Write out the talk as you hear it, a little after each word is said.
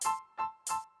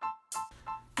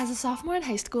As a sophomore in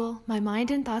high school, my mind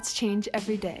and thoughts change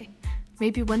every day.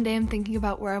 Maybe one day I'm thinking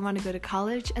about where I want to go to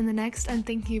college, and the next I'm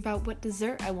thinking about what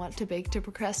dessert I want to bake to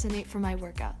procrastinate for my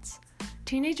workouts.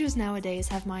 Teenagers nowadays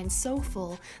have minds so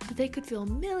full that they could fill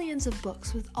millions of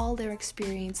books with all their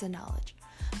experience and knowledge.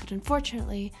 But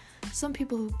unfortunately, some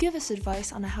people who give us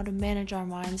advice on how to manage our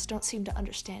minds don't seem to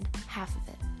understand half of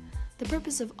it. The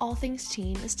purpose of All Things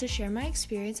Teen is to share my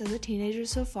experience as a teenager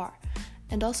so far,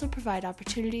 and also provide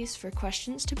opportunities for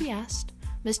questions to be asked,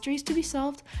 mysteries to be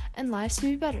solved, and lives to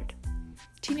be bettered.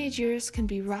 Teenage years can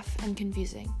be rough and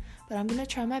confusing, but I'm going to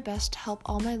try my best to help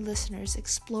all my listeners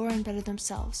explore and better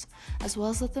themselves, as well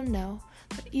as let them know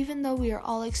that even though we are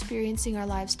all experiencing our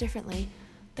lives differently,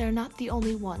 they're not the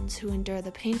only ones who endure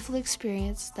the painful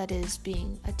experience that is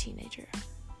being a teenager.